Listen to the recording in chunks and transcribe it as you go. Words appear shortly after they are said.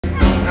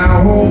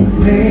Oh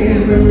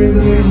man, the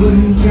rhythm and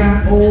blues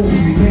got old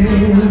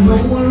man. No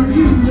one's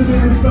using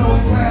them so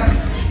fast.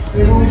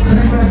 They won't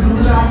stand back to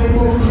like they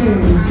won't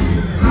change.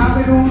 How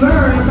they gon'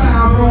 learn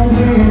about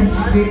romance?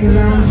 Getting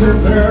down to a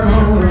girl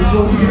on a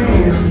slow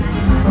jam.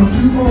 I'm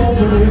too old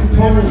for this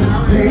pole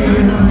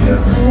dance. I'm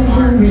just so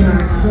hungry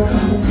like so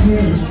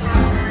can.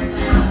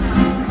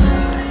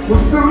 Well,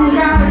 some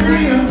gotta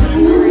live,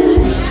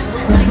 ooh,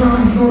 and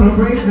some's gonna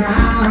break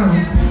down.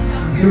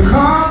 You're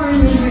carving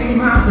your name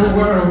out the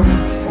world,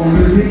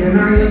 only digging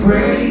out your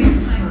grave.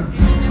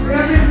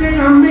 Every day I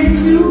make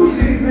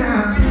music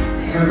now,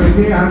 every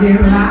day I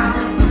get loud.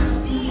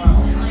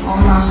 All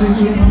I think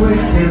is wait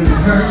till it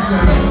hurts,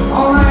 and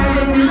all I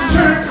ever is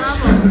church.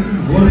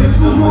 Well, it's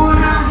for going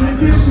out in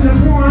addition to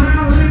pouring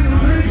out a little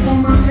drink for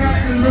my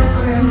cats in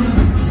Brooklyn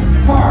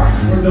Park.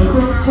 When the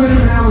crooks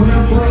swimming out with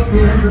their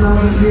bookends and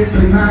all the kids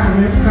in my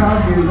rent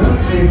cars they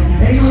looking.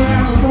 Hey, where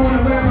I was going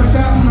to wear my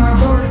shop and my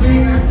books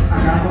in. I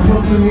got my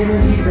hooks in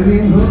and keeping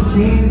it hooked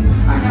in.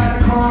 I got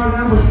a car and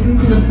I was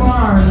sneaking the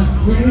bars.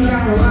 We ain't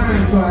got a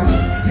line, so I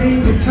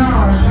take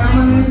guitars.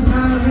 Anonymous,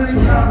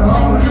 without the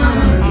whole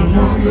anonymous.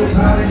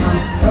 I'm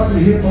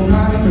ugly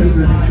hippopotamus.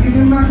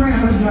 Even my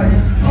grandma's like,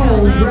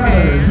 oh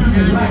brother,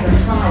 he is like his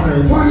father.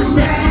 One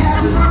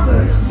bad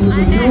mother with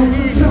a nose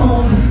for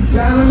tone.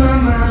 Down in my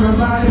mind, my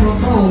body, my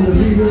bones, is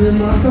even in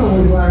my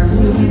toes. Like,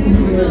 ooh,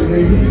 yeah,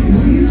 baby,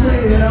 we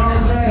play it all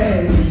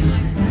day.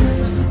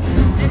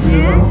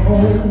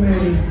 Old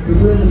man, the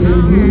rhythm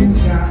and blues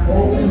got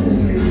old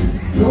man.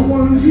 No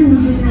one's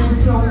using them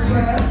so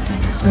fast.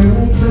 They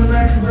won't stand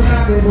back for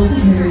how they don't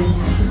care.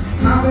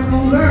 How they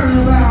gon' learn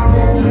about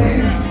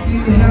romance?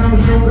 Getting down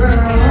with your girl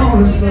on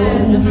the slow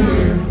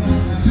jam.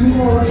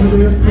 Too old for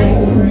this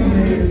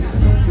romance.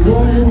 You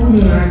won't move me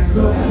like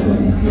so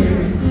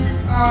can.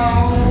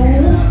 Oh.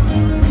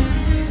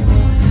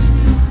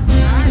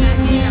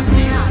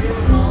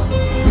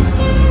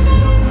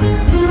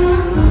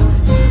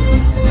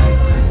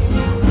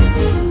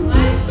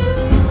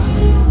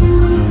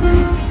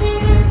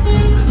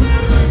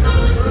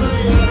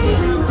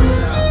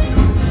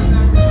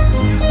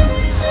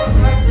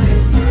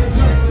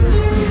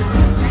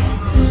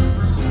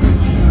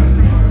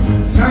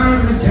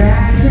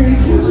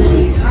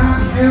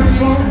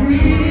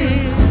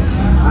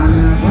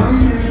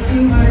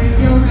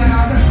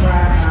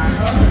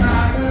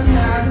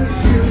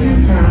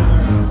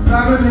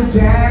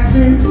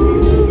 Jackson,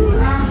 ooh,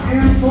 I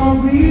am for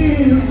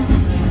real.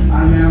 I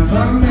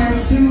never meant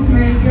to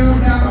make your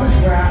daughter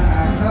cry. I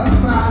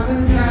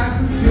apologize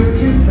a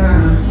trillion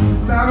times.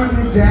 Sorry,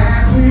 Miss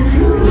Jackson,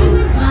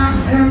 ooh, I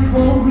am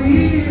for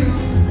real.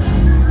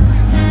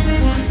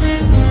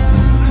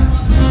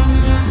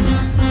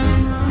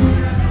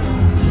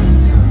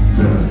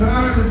 So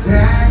sorry, Miss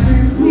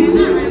Jackson,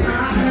 ooh, I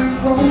am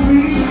for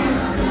real.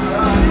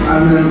 I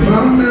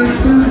never meant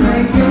to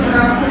make your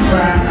daughter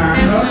cry. I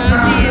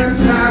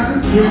apologize a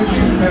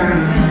trillion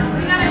times.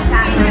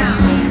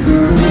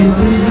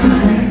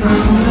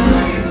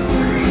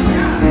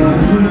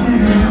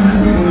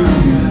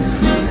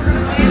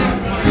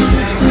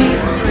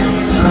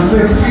 I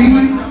said,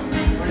 feet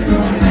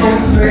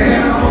don't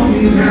fail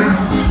me now.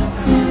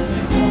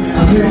 I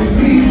said,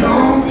 feet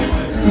don't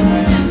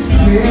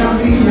fail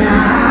me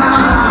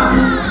now.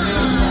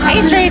 Hi,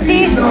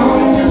 Tracy.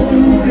 Don't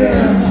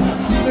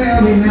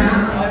fail me now.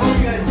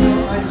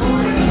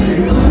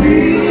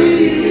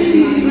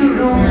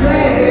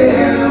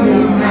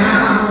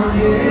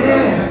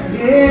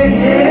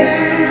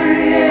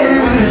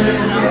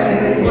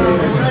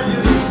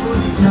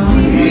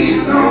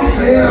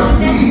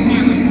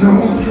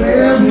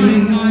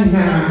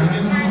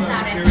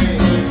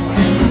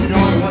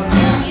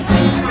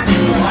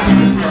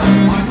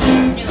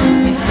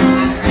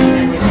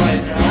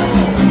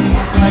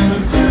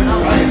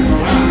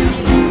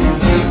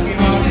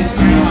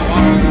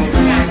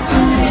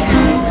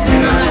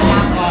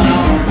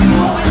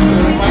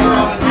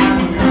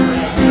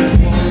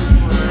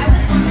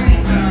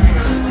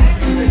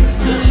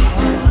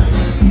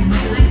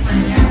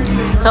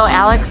 So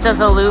Alex does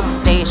a loop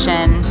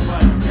station.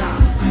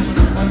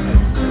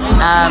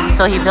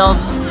 So he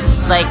builds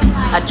like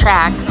a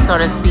track, so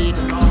to speak,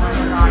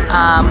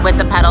 with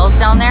the pedals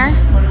down there.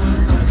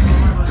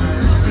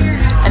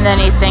 And then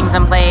he sings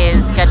and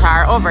plays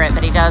guitar over it,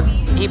 but he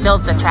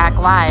builds the track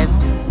live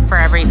for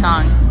every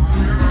song.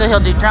 So he'll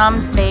do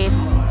drums,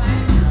 bass,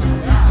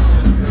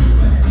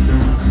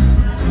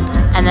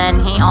 and then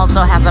he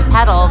also has a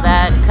pedal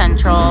that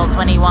controls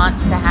when he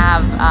wants to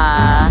have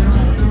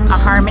a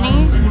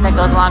harmony that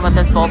goes along with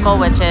his vocal,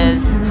 which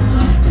is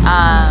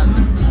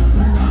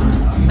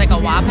it's like a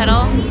wah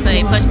pedal. So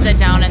he pushes it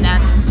down, and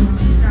that's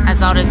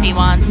as loud as he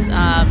wants,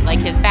 like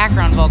his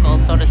background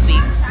vocals, so to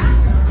speak.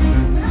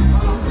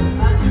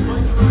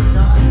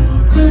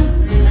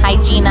 Hi,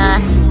 Gina.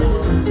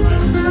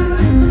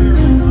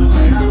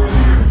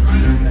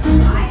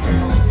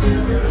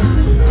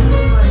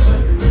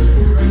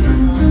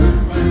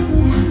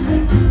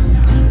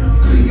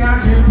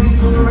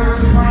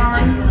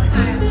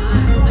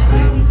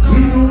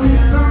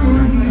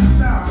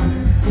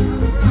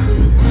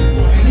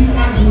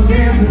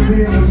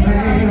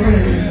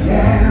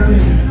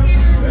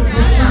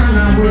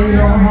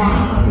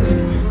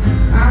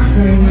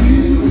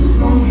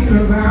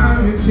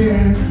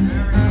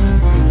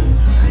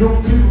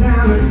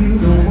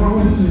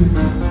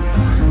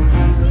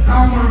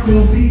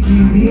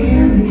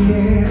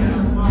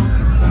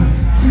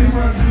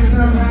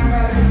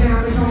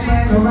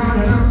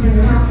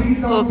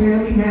 fail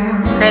me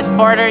now. Chris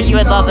Porter, you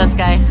would love this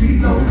guy.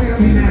 Please don't fail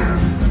me now.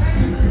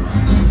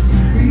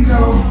 Please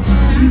don't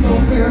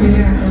fail me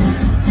now.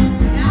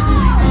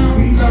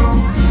 Please don't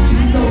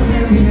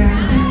fail me now.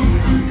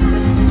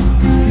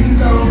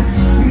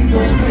 Please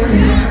don't fail me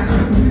now.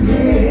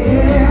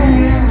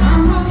 Yeah, I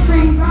want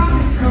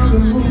somebody come to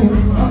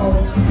move. Oh,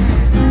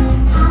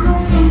 I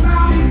want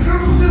somebody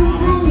come to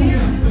move.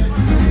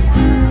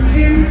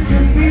 And if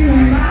you're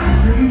feeling like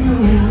we do,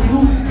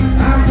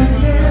 I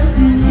suggest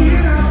you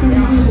get up and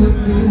do it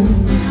too.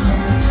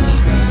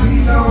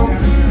 Please don't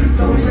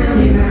fail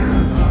me now.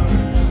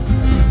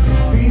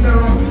 Please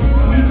don't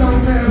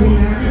fail me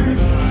now.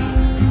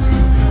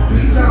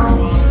 Please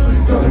don't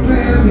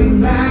fail me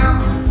now.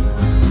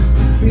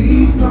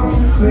 Please don't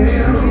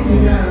fail me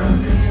now.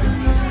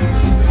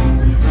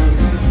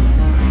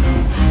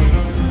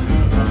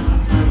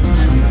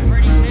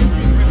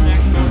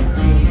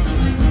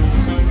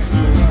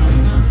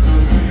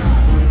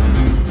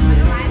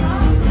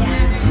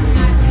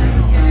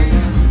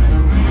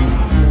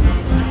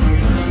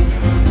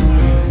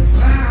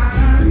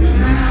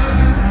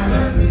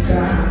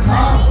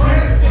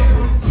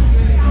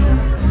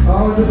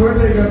 Oh, it's a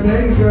birthday girl.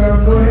 Thank you,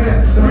 girl. Go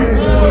ahead. Go ahead,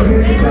 girl. Go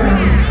ahead, get down.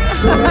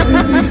 Go ahead,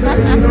 this is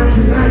 39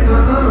 tonight.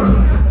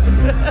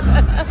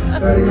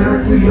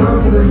 39 too young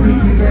for the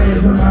freaky family.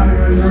 Somebody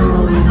right now.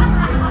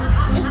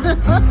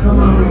 Come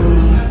on.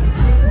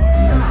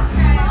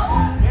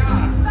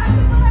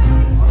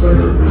 Go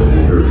ahead,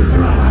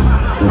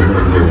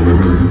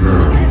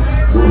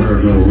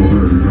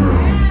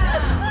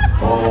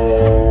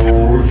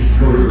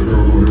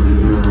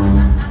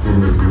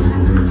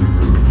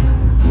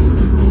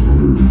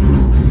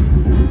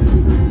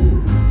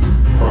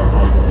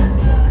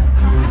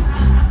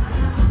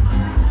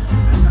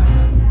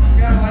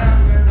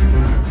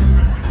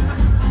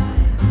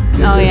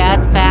 Oh yeah,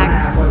 it's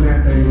packed.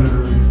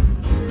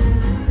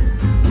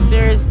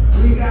 There's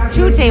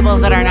 2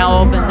 tables that are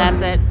now open, that's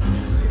it.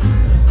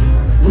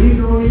 We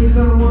gon' need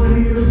someone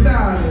here to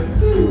start it.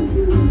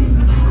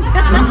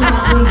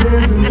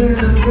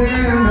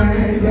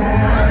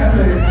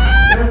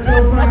 Let's go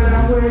find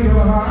out where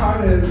your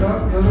heart is.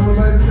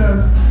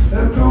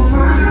 Let's go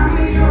find out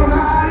where your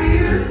heart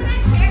is.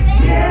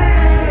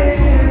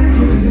 Yeah, you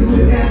can do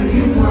whatever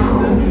you want.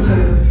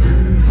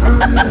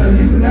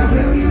 You can have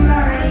whatever you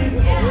like.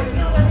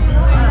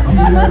 You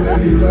can have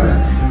whatever you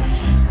like.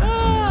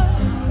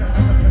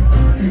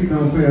 Please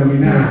don't fail me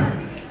now.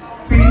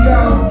 Please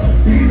don't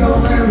fail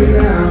me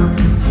now.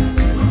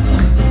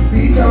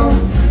 Please don't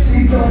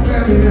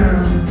fail me now.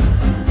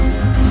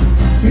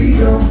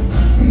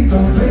 Please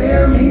don't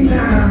fail me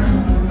now.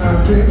 I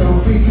said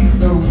please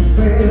don't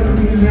fail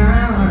me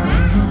now.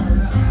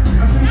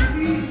 I said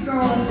please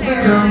don't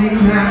fail me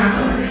now.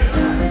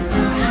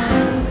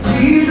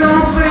 Please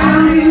don't fail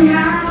me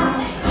now.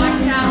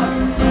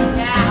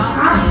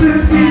 I said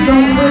please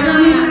don't fail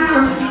me now.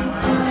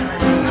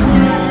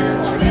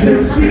 I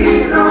said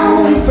please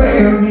don't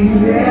fail me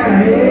now.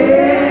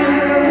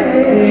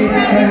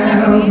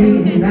 Fail me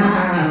now.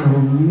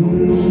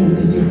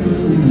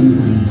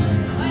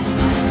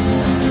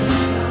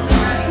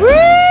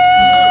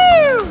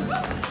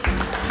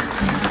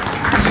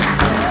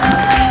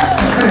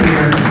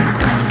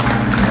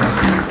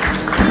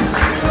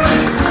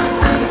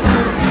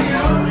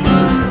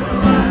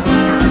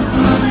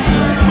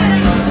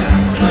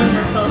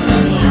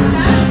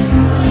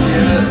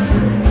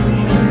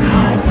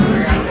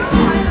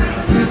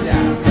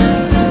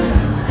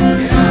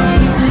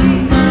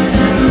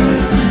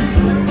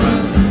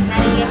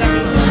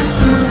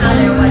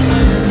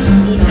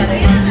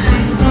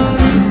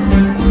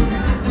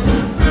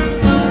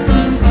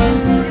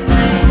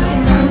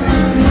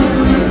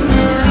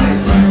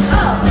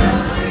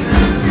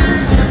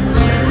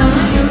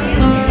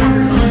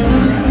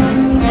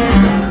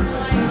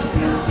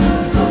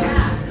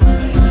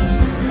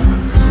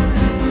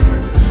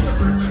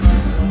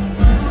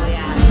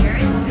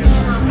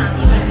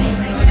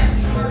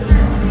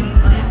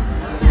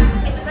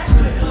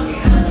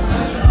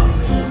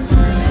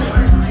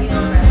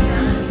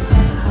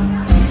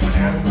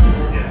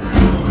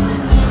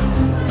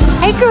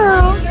 Hey,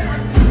 girl.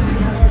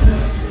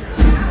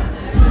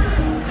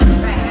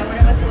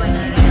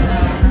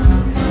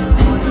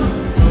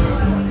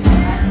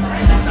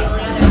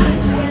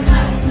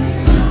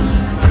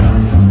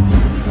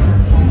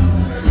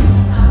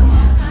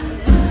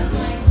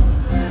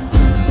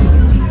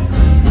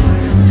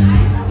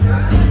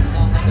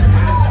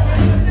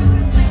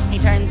 He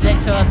turns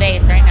into a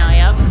bass right now,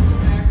 yep.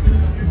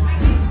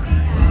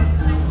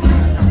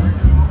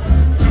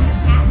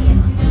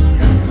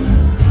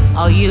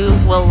 Oh, you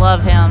will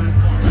love him.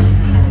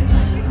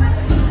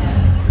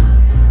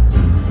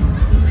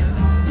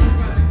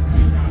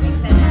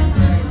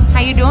 How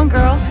you doing,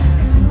 girl?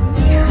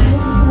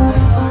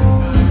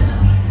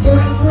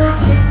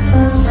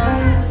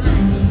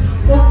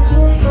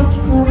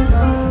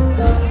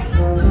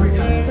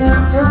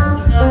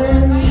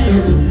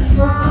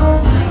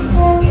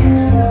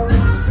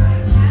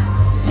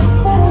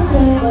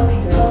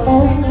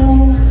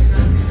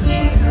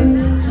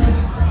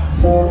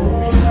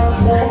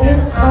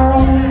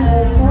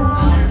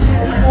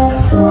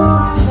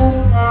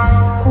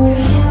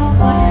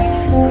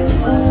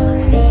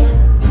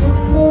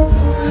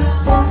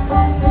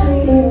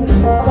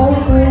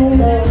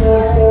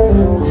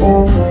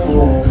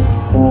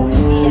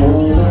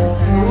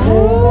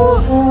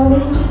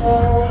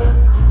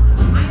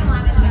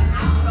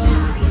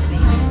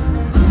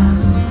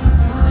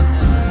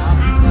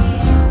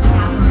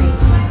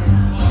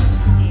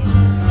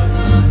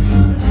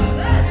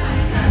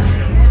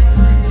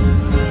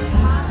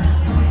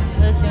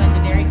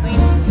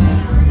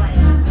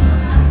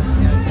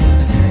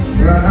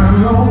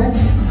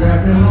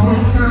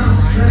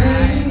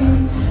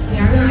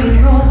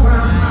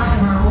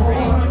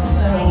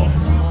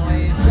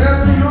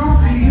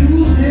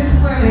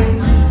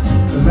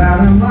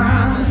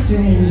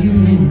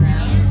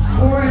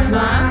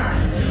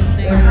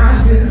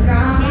 just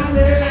gotta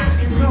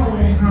let you know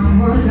how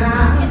much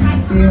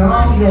I feel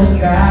of your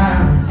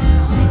style.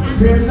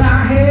 Since I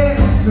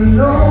had to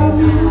know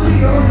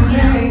your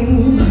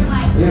name,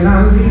 and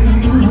I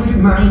leave you with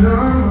my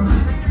number,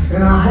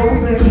 and I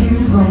hope that you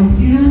come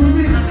use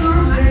it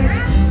someday.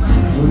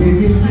 But if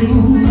you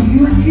do,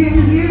 you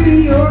can give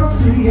me your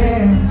sweet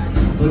hand.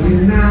 But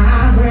if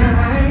not, well,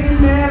 I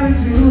ain't mad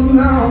at you,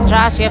 no.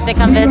 Josh, you have to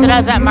come visit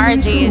us at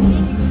Margie's.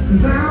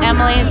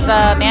 Emily's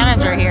the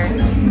manager here.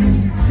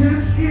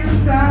 Just can't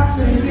stop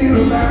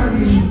thinking about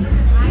you.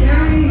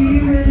 I ain't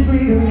even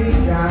really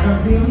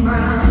gotta be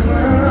my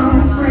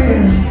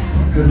girlfriend,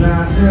 'cause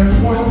I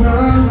just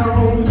wanna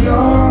know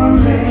your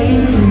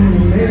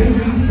name.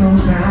 Maybe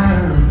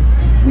sometime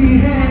we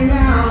hang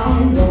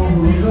out, go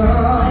hook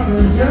up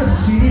and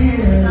just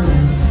chill.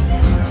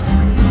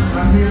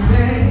 I said,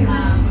 dang,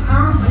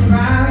 I'm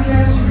surprised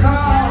that you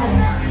called,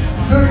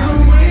 'cause the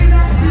way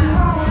that you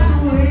walked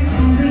away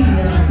from me,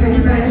 I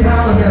didn't think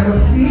I would ever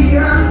see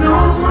her no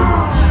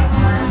more.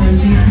 And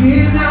she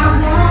did not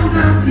want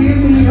to give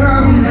me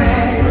her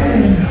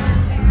man.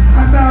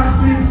 I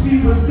thought that she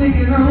was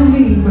thinking on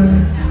me, but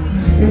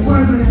it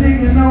wasn't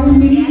thinking on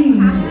me.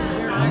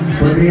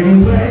 But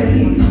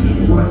anyway,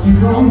 what you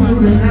gonna do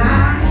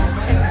tonight?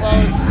 It's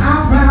closed.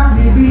 I'll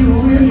probably be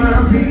with my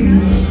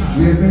people.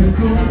 If it's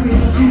cool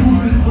with you,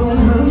 we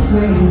gonna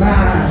swing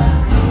by.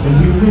 And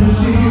you can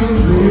chill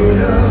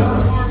with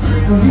us,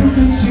 or you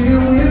can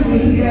chill with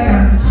me,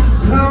 yeah.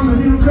 As long as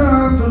you're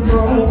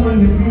comfortable, when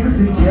you feel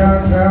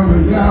secure,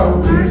 come out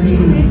with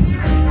me.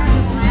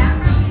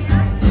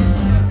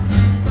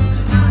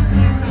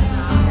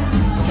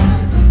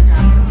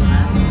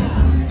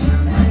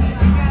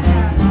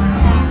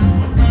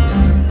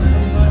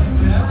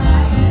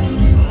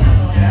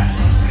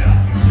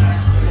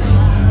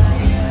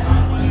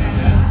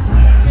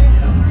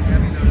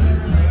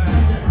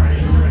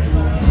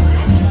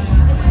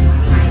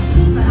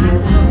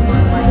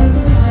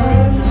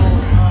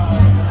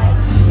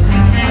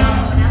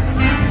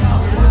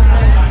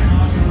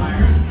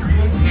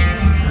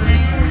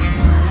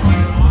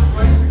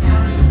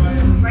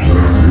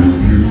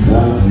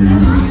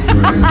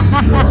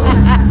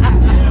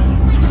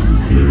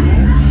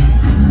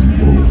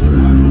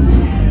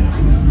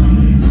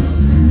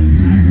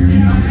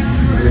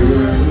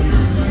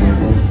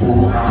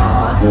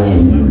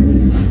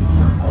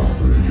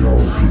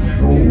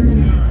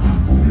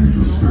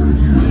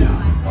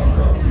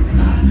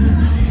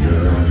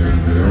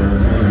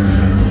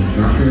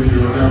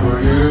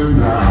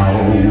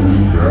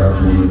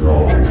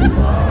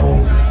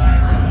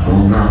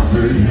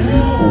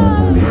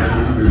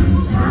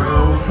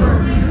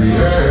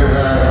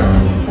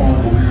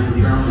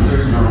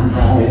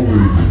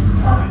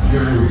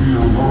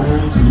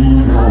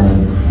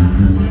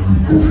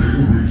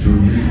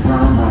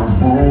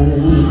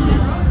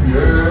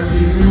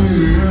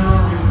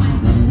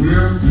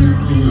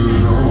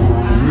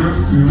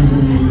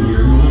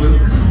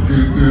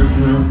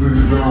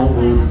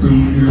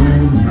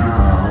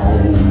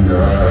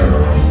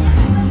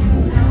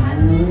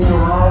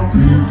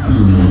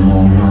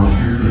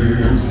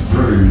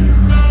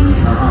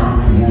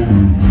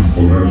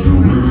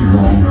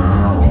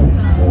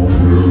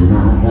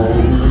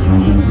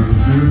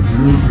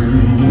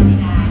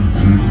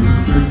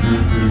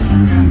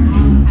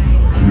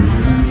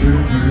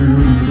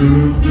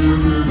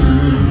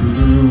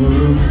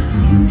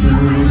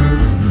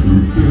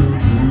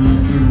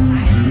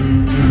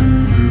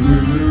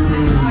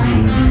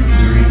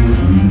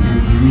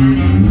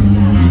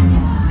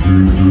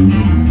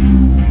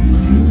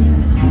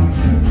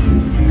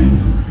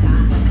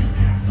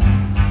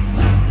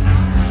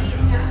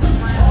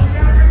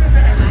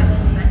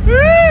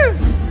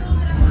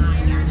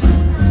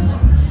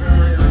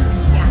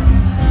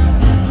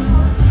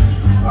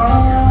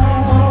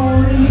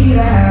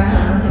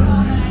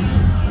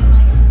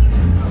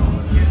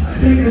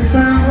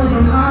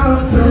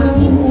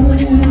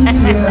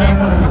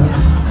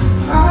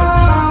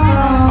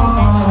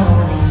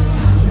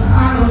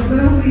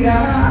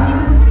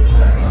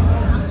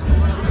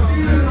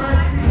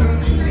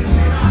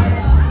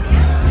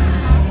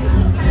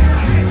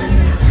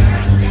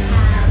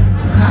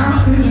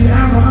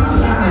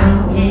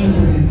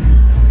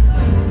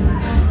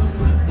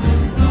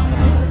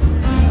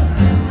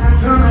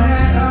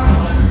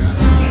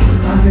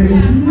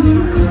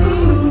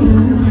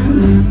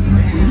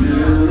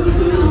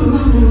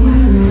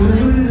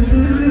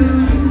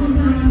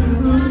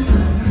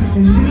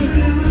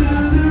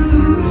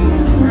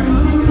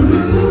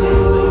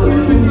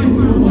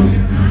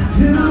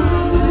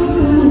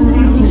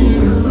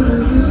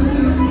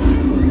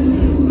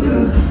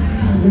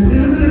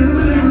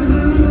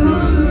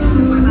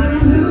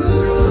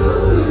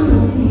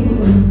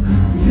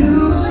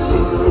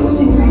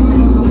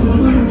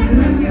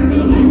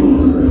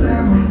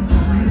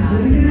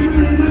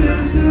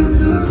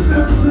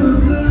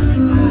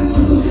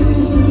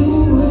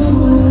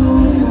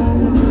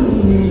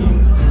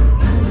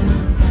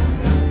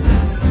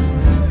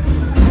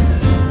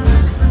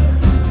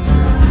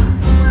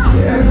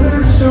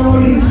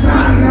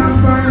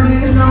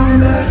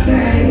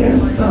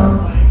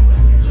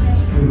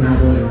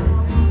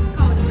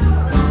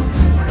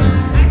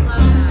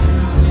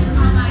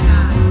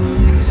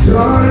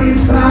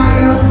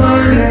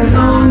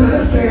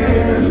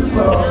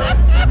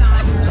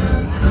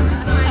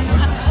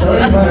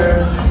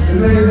 So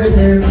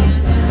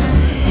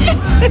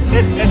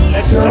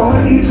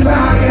each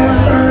fire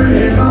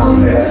burning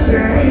on the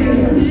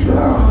dance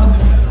floor.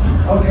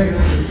 Okay.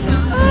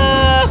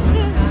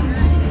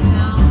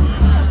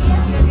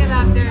 Get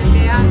up there and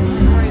dance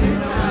before you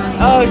know it.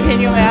 Oh, can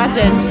you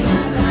imagine?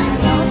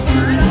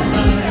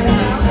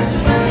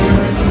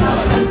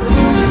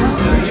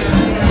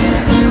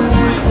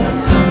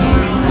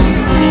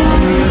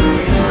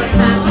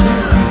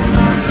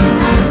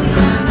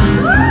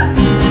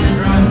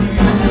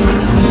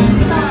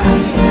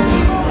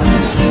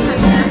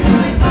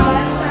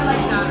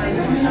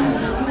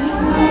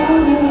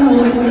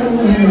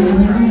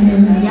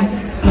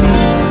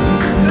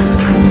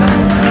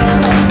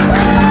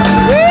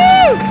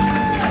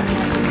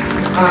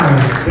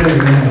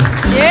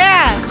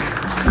 Yeah.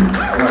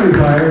 Are you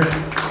tired?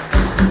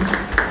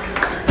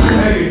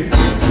 Hey.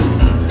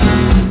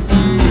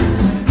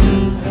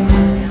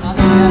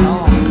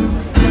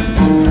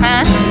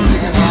 Huh?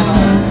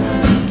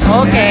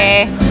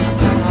 Okay.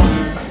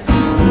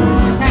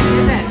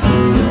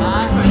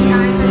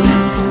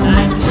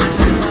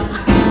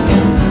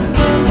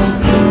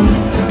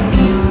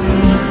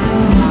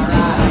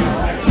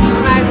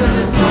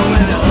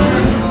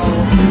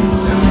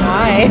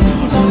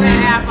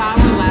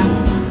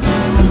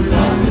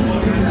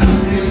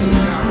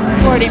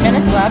 40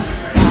 minutes left.